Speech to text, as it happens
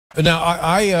Now,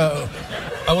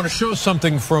 I want to show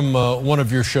something from one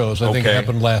of your shows. I think it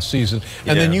happened last season.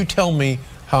 And then you tell me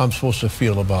how I'm supposed to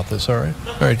feel about this, all right?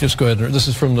 All right, just go ahead. This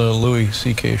is from the Louis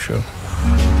C.K. show.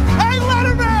 Hey,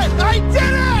 Letterman! I did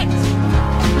it!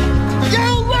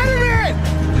 Yo, Letterman!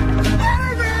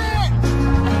 Letterman!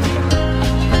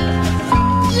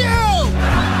 You!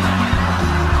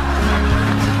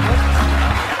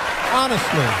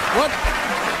 Honestly, what?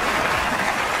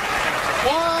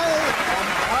 Why am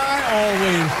I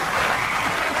always...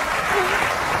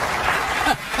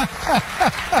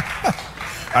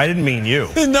 I didn't mean you.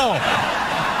 No.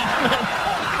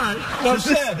 No,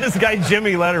 this guy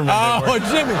Jimmy Letterman. Oh,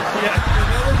 Jimmy. Yeah.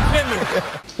 Jimmy.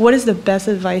 What is the best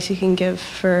advice you can give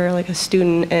for like a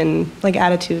student and like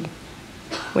attitude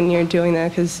when you're doing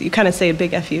that? Because you kind of say a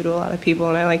big F you to a lot of people,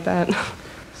 and I like that.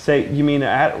 Say, you mean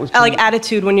I like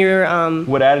attitude when you're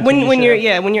what attitude? When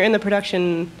you're in the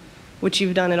production, which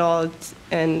you've done it all,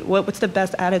 and what's the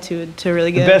best attitude to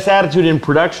really give? The best attitude in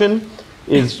production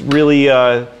is really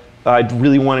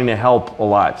really wanting to help a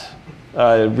lot.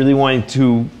 Really wanting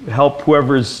to help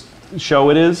whoever's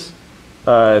show it is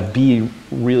be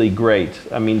really great.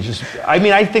 I mean,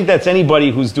 I think that's anybody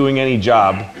who's doing any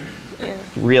job,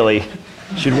 really,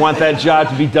 should want that job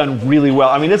to be done really well.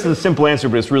 I mean, this is a simple answer,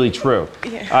 but it's really true.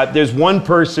 Yeah. There's one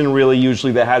person really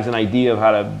usually that has an idea of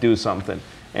how to do something,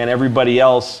 and everybody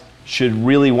else should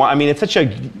really want. I mean, it's such a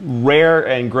rare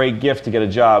and great gift to get a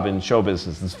job in show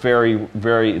business. It's very,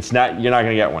 very. It's not. You're not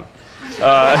going to get one.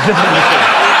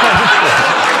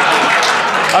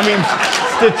 I mean,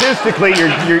 statistically,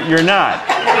 you're not.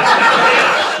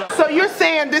 So you're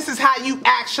saying this is how you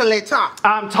actually talk?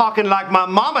 I'm talking like my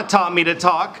mama taught me to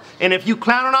talk, and if you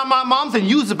clowning on my moms, then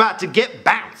you's about to get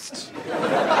bounced.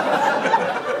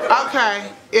 Okay,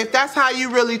 if that's how you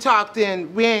really talk,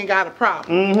 then we ain't got a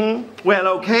problem. Mm-hmm. Well,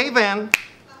 okay then.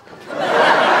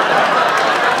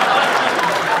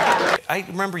 I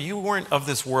remember you weren't of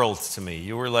this world to me.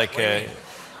 You were like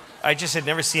I just had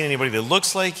never seen anybody that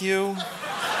looks like you, or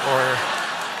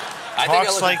I think I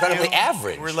was incredibly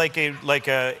average. You were like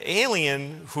a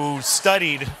alien who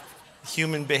studied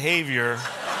human behavior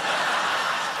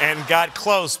and got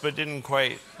close but didn't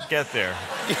quite get there.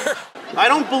 I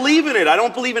don't believe in it. I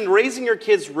don't believe in raising your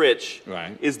kids rich.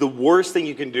 Right. Is the worst thing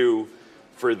you can do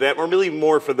for them, or really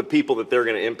more for the people that they're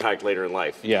going to impact later in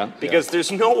life. Yeah. Because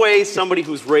there's no way somebody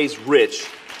who's raised rich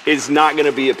is not going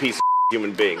to be a piece of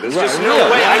human being. There's just no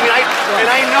way. I mean,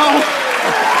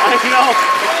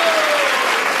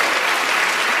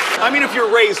 I mean, if you're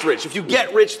raised rich, if you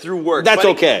get rich through work, that's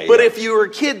okay. But if you were a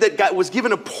kid that was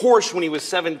given a Porsche when he was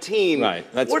 17,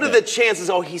 what are the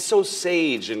chances? Oh, he's so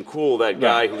sage and cool, that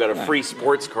guy who got a free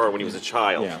sports car when he was a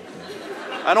child. Yeah.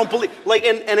 I don't believe,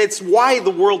 and it's why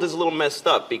the world is a little messed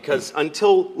up, because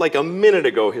until like a minute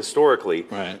ago, historically,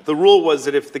 the rule was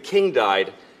that if the king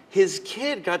died, his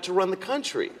kid got to run the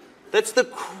country. That's the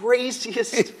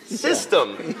craziest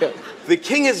system. Yeah. The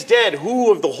king is dead.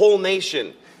 Who of the whole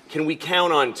nation can we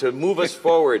count on to move us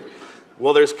forward?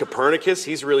 Well, there's Copernicus.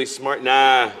 He's really smart.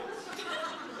 Nah.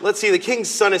 Let's see. The king's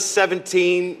son is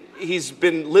 17. He's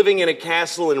been living in a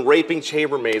castle and raping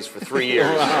chambermaids for 3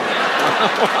 years.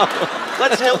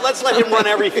 Let's let him run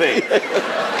everything. He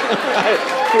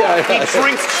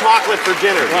drinks chocolate for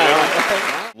dinner. You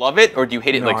know? Love it, or do you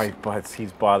hate it? No, like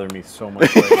he's bothering me so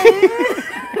much.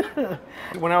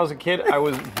 When I was a kid, I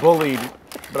was bullied,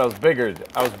 but I was bigger.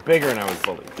 I was bigger and I was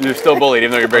bullied. You're still bullied,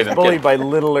 even though you're bigger than bullied by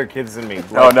littler kids than me.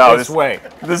 Like oh no, this way.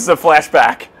 This is a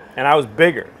flashback. And I was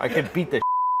bigger. I could beat the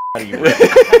out of you.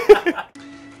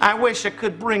 I wish I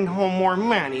could bring home more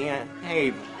money.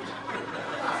 Hey.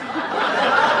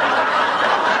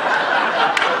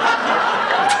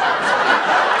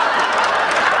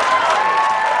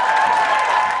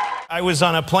 I was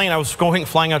on a plane. I was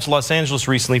flying out to Los Angeles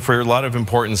recently for a lot of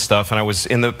important stuff, and I was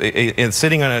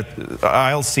sitting on an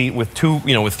aisle seat with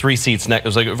with 3 seats next. It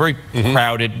was like a very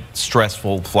crowded,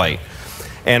 stressful flight,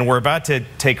 and we're about to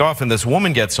take off, and this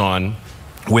woman gets on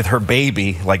with her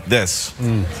baby like this,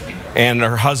 and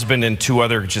her husband and 2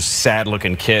 other just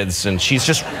sad-looking kids, and she's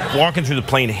just walking through the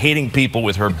plane, hating people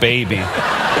with her baby.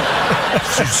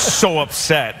 She's so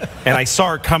upset, and I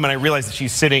saw her come, and I realized that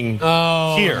she's sitting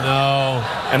here. No.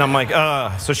 And I'm like,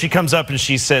 So she comes up and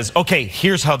she says, okay,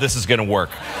 here's how this is going to work.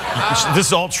 This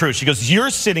is all true. She goes, you're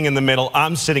sitting in the middle,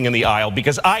 I'm sitting in the aisle,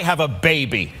 because I have a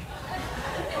baby.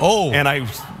 Oh. And I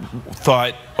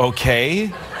thought, okay.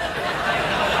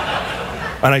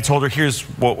 And I told her, here's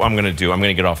what I'm going to do. I'm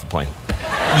going to get off the plane.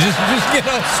 Just get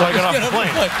off. So I got off the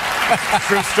plane.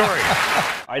 True story.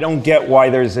 I don't get why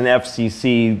there's an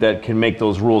FCC that can make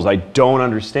those rules. I don't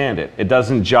understand it. It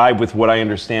doesn't jibe with what I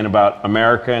understand about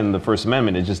America and the First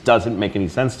Amendment. It just doesn't make any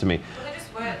sense to me. Well, they're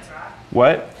just words, right?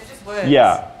 What? They're just words.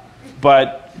 Yeah,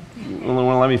 but you want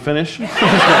to let me finish?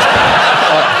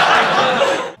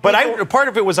 But part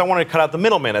of it was I wanted to cut out the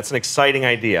middleman. That's an exciting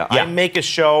idea. Yeah. I make a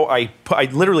show, I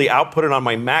literally output it on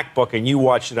my MacBook, and you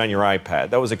watched it on your iPad.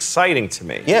 That was exciting to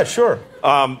me. Yeah, sure.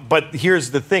 But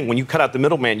here's the thing. When you cut out the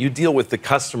middleman, you deal with the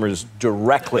customers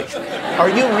directly. Are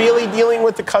you really dealing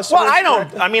with the customers? Well, I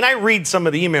don't. I mean, I read some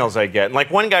of the emails I get. And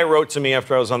like one guy wrote to me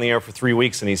after I was on the air for 3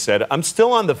 weeks, and he said, I'm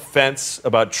still on the fence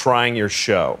about trying your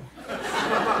show.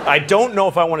 I don't know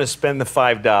if I want to spend the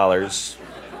 $5.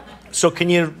 So can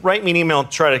you write me an email and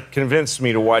try to convince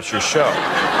me to watch your show?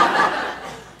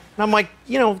 And I'm like,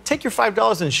 you know, take your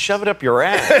 $5 and shove it up your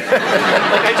ass. Like,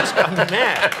 I just got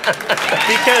mad.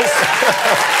 Because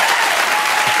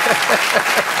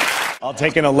I'll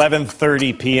take an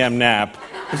 11:30 p.m. nap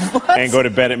and go to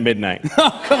bed at midnight.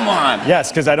 Oh, come on. Yes,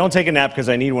 because I don't take a nap because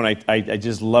I need one. I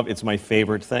just love it. It's my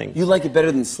favorite thing. You like it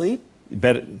better than sleep?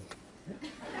 Better.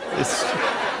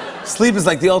 Sleep is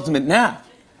like the ultimate nap.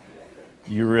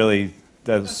 You really,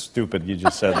 that's stupid you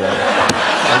just said that.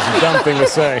 That was a dumb thing to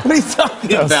say. What are you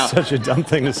talking about? That was such a dumb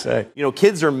thing to say. You know,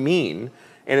 kids are mean,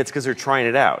 and it's because they're trying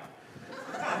it out.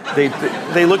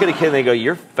 They look at a kid and they go,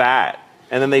 you're fat.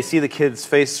 And then they see the kid's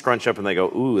face scrunch up and they go,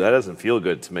 ooh, that doesn't feel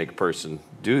good to make a person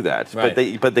do that.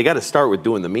 Right. But they got to start with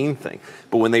doing the mean thing.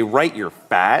 But when they write you're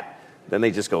fat, then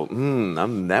they just go,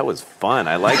 that was fun.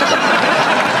 I like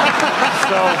that.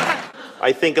 So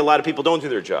I think a lot of people don't do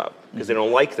their job because they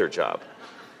don't like their job.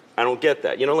 I don't get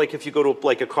that. You know, like if you go to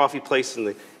like a coffee place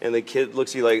and the kid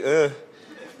looks at you like, and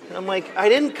I'm like, I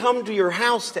didn't come to your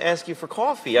house to ask you for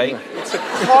coffee. It's a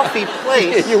coffee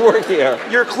place. You work here.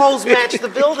 Your clothes match the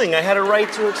building. I had a right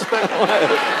to expect.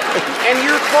 And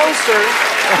you're closer.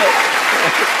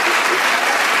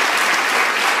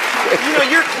 You know,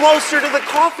 you're closer to the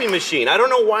coffee machine. I don't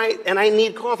know why, and I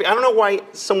need coffee. I don't know why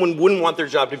someone wouldn't want their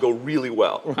job to go really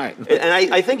well. Right.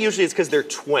 And I think usually it's because they're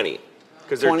 20.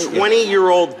 Because they're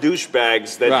 20-year-old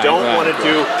douchebags that don't want to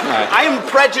do... Right. I am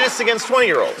prejudiced against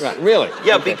 20-year-olds. Right, really?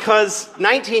 Yeah, because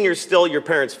 19, you're still your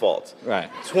parents' fault. Right.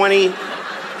 20,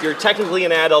 you're technically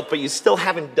an adult, but you still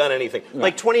haven't done anything. Right.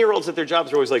 Like 20-year-olds at their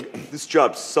jobs are always like, this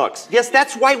job sucks. Yes,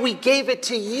 that's why we gave it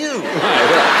to you. Right.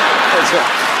 That's right.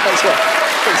 That's right.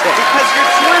 Because you're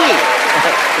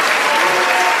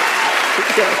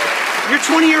 20. You're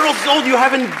 20 years old, you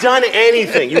haven't done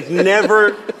anything.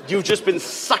 You've just been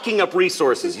sucking up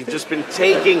resources. You've just been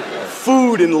taking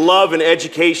food and love and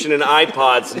education and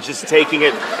iPods and just taking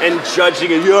it and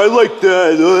judging it. Yeah, I like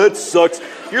that. Oh, that sucks.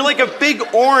 You're like a big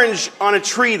orange on a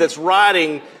tree that's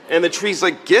rotting, and the tree's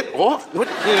like, get off. What?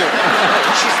 You know,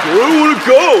 I don't want to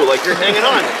go. Like you're hanging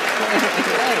on.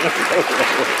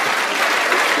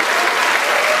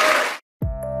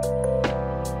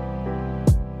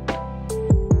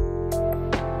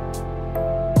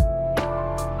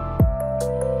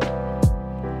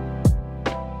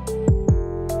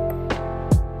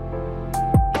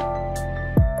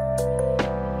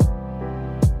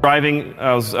 Driving,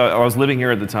 I was living here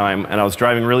at the time, and I was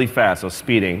driving really fast. I was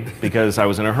speeding because I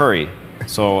was in a hurry.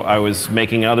 So I was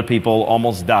making other people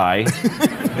almost die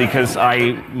because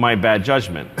my bad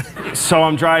judgment. So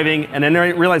I'm driving, and then I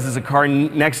realize there's a car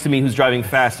next to me who's driving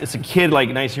fast. It's a kid like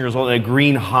 19 years old in a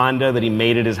green Honda that he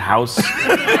made at his house. You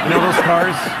know those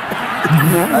cars?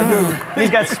 I do. He's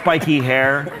got spiky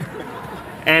hair.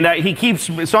 And he keeps,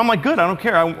 so I'm like, good, I don't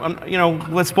care. You know,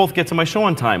 let's both get to my show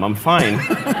on time. I'm fine.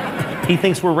 He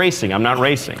thinks we're racing. I'm not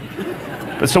racing.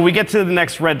 But so we get to the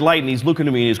next red light, and he's looking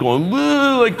at me, and he's going,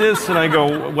 woo, like this. And I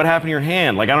go, what happened to your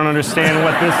hand? Like, I don't understand I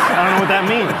don't know what that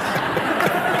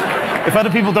means. If other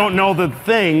people don't know the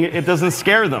thing, it doesn't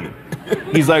scare them.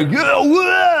 He's like, yeah,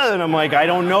 woo, and I'm like, I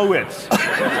don't know it.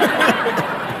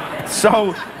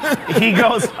 So he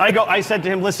goes, I said to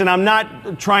him, listen, I'm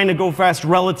not trying to go fast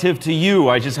relative to you.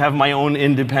 I just have my own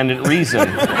independent reason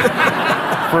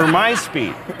for my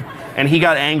speed. And he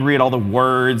got angry at all the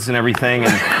words and everything.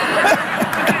 And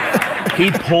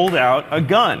he pulled out a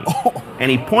gun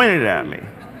and he pointed it at me.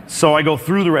 So I go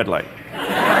through the red light.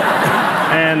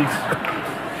 And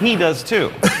he does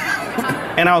too.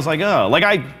 And I was like, oh, like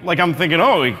I'm thinking,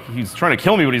 oh, he's trying to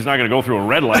kill me, but he's not going to go through a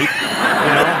red light, you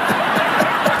know?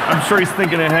 I'm sure he's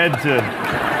thinking ahead to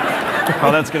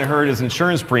how that's going to hurt his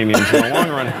insurance premiums in the long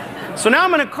run. So now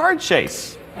I'm in a car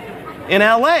chase in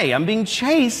LA. I'm being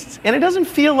chased, and it doesn't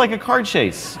feel like a car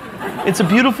chase. It's a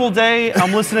beautiful day.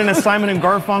 I'm listening to Simon and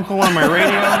Garfunkel on my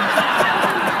radio.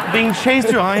 Being chased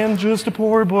through, I am just a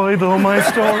poor boy, though my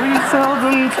story's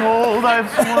seldom told. I've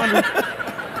sworn.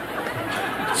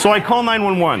 So I call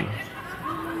 911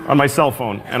 on my cell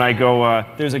phone, and I go,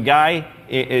 there's a guy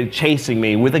chasing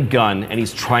me with a gun, and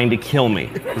he's trying to kill me.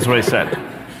 That's what I said.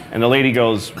 And the lady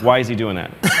goes, why is he doing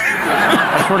that?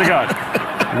 I swear to God,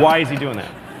 why is he doing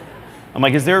that? I'm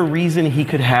like, is there a reason he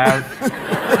could have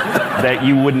that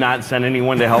you would not send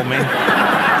anyone to help me?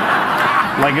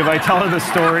 Like, if I tell her the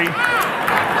story...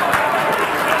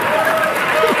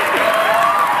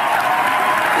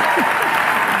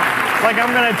 Like,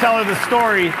 I'm going to tell her the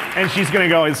story, and she's going to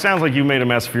go, it sounds like you made a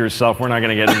mess for yourself. We're not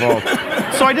going to get involved.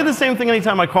 So I did the same thing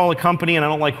anytime I call a company and I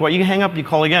don't like what, you hang up, you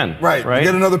call again. Right. Right? You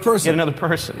get another person. Get another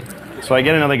person. So I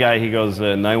get another guy, he goes,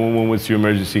 911, what's your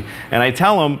emergency? And I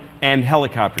tell him, and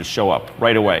helicopters show up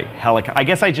right away. I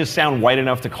guess I just sound white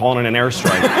enough to call in an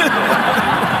airstrike.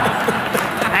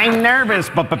 I'm nervous.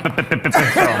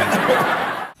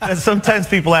 And sometimes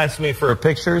people ask me for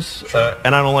pictures,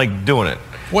 and I don't like doing it.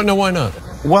 What? No, why not?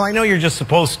 Well, I know you're just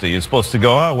supposed to. You're supposed to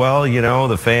go, oh, well, you know,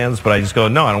 the fans, but I just go,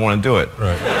 no, I don't want to do it.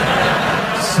 Right.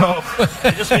 So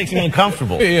it just makes me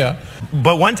uncomfortable. Yeah.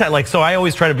 But one time, like, so I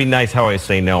always try to be nice how I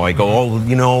say no. I go, oh,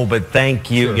 you know, but thank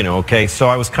you, Sure. you know, okay. So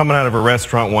I was coming out of a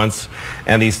restaurant once,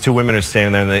 and these two women are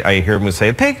standing there, and I hear them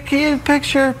say, picture.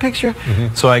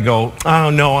 Mm-hmm. So I go, oh,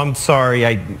 no, I'm sorry.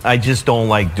 I just don't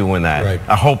like doing that. Right.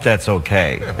 I hope that's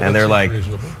okay. Yeah, and they're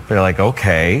like,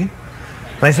 okay.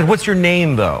 And I said, what's your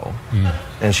name, though? Mm.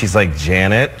 And she's like,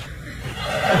 Janet.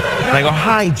 And I go,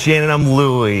 hi, Janet, I'm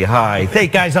Louie. Hi. Hey,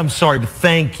 guys, I'm sorry, but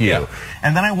thank you. Yeah.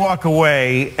 And then I walk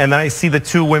away, and then I see the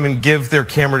two women give their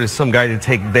camera to some guy to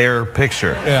take their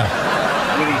picture. Yeah.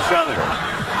 With each other.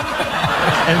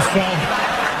 And so...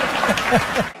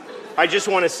 I just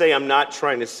want to say, I'm not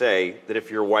trying to say that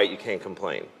if you're white, you can't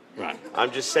complain. Right.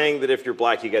 I'm just saying that if you're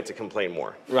black, you get to complain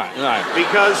more. Right, right.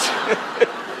 Because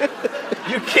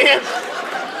you can't...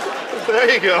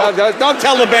 There you go. Don't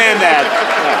tell the band that.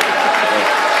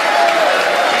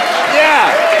 Yeah.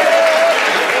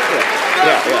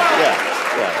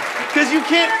 Because you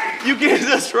can't,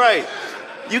 that's right.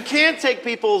 You can't take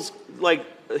people's, like,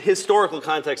 historical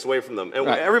context away from them. And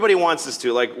everybody wants us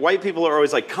to. Like, white people are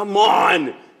always like, come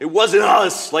on, it wasn't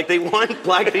us. Like, they want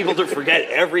black people to forget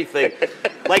everything.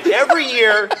 Like, every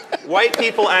year, white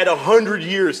people add 100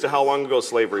 years to how long ago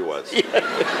slavery was.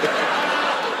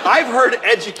 I've heard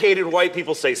educated white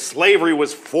people say slavery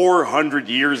was 400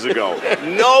 years ago.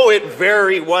 No, it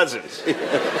very wasn't.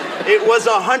 It was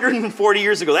 140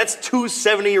 years ago. That's two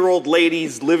 70-year-old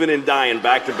ladies living and dying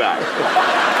back to back.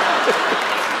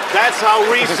 That's how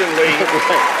recently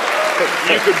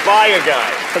you could buy a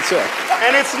guy. That's right.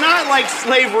 And it's not like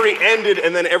slavery ended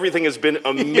and then everything has been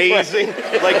amazing.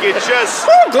 Like it just...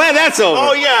 I'm glad that's over.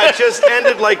 Oh yeah, it just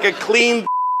ended like a clean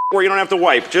where you don't have to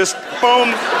wipe. Just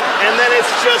boom. And then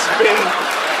it's just been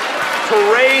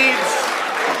parades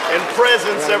and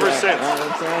presents ever since.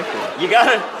 You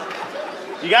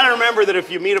gotta remember that if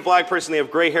you meet a black person, they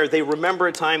have gray hair, they remember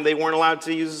a time they weren't allowed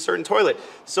to use a certain toilet.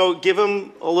 So give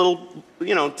them a little,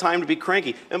 you know, time to be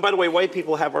cranky. And by the way, white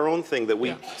people have our own thing that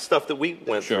we, stuff that we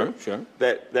went through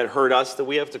that hurt us that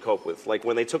we have to cope with. Like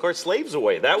when they took our slaves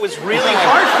away. That was really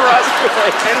hard for us,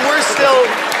 and we're still,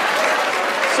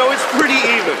 so it's pretty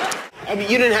even. I mean,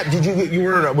 you didn't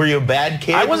have, were you a bad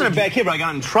kid? I wasn't a bad kid, but I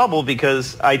got in trouble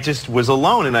because I just was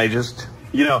alone and I just,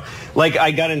 you know, like I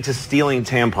got into stealing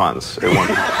tampons at one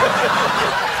point.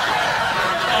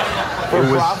 For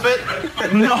profit?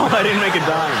 No, I didn't make a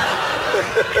dime.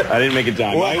 I didn't make a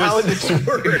dime. Well, how would this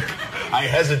work? I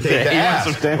hesitate to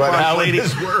ask, but how would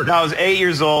this work? I was 8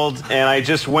 years old and I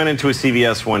just went into a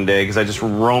CVS one day because I just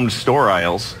roamed store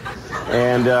aisles.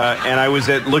 And I was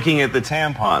looking at the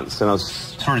tampons, and I was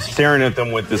sort of staring at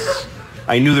them with this.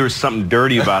 I knew there was something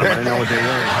dirty about them. I didn't know what they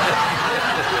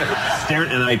were.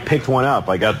 And I picked one up.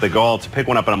 I got the gall to pick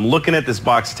one up, and I'm looking at this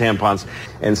box of tampons,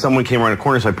 and someone came around the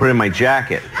corner, so I put it in my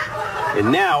jacket. And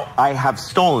now I have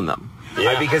stolen them.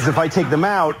 Yeah. Because if I take them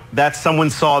out, that someone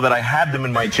saw that I had them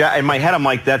in my jacket. In my head, I'm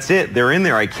like, that's it. They're in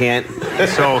there. I can't.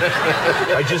 So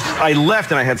I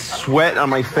left, and I had sweat on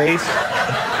my face.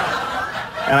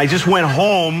 And I just went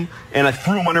home and I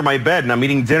threw them under my bed, and I'm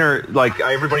eating dinner. Like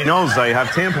everybody knows, I have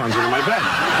tampons under my bed.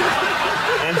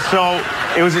 And so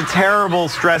it was a terrible,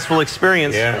 stressful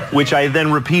experience, which I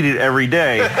then repeated every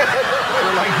day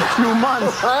for like 2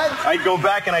 months. I'd go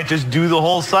back and I'd just do the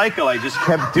whole cycle. I just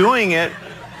kept doing it.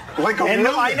 And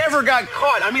no, I never got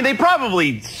caught. I mean, they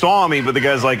probably saw me, but the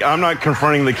guy's like, I'm not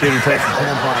confronting the kid who takes the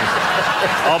tampons.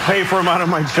 I'll pay for him out of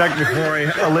my check before I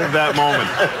live that moment.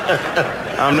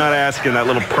 I'm not asking that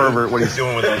little pervert what he's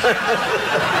doing with us.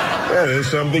 Yeah,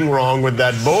 there's something wrong with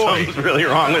that boy. Something's really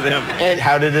wrong with him. And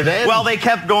how did it end? Well, they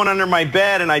kept going under my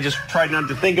bed, and I just tried not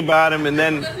to think about him. And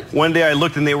then one day I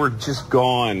looked, and they were just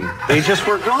gone. They just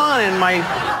were gone, and my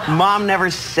mom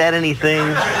never said anything.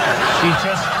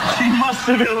 She must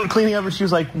have been cleaning up, and she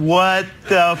was like, what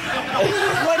the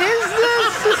what is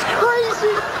this? It's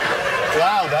crazy.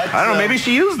 Wow, that's... I don't know, maybe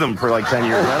she used them for like 10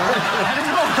 years. I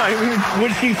don't know. I mean,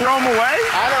 would she throw them away?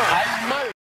 I don't...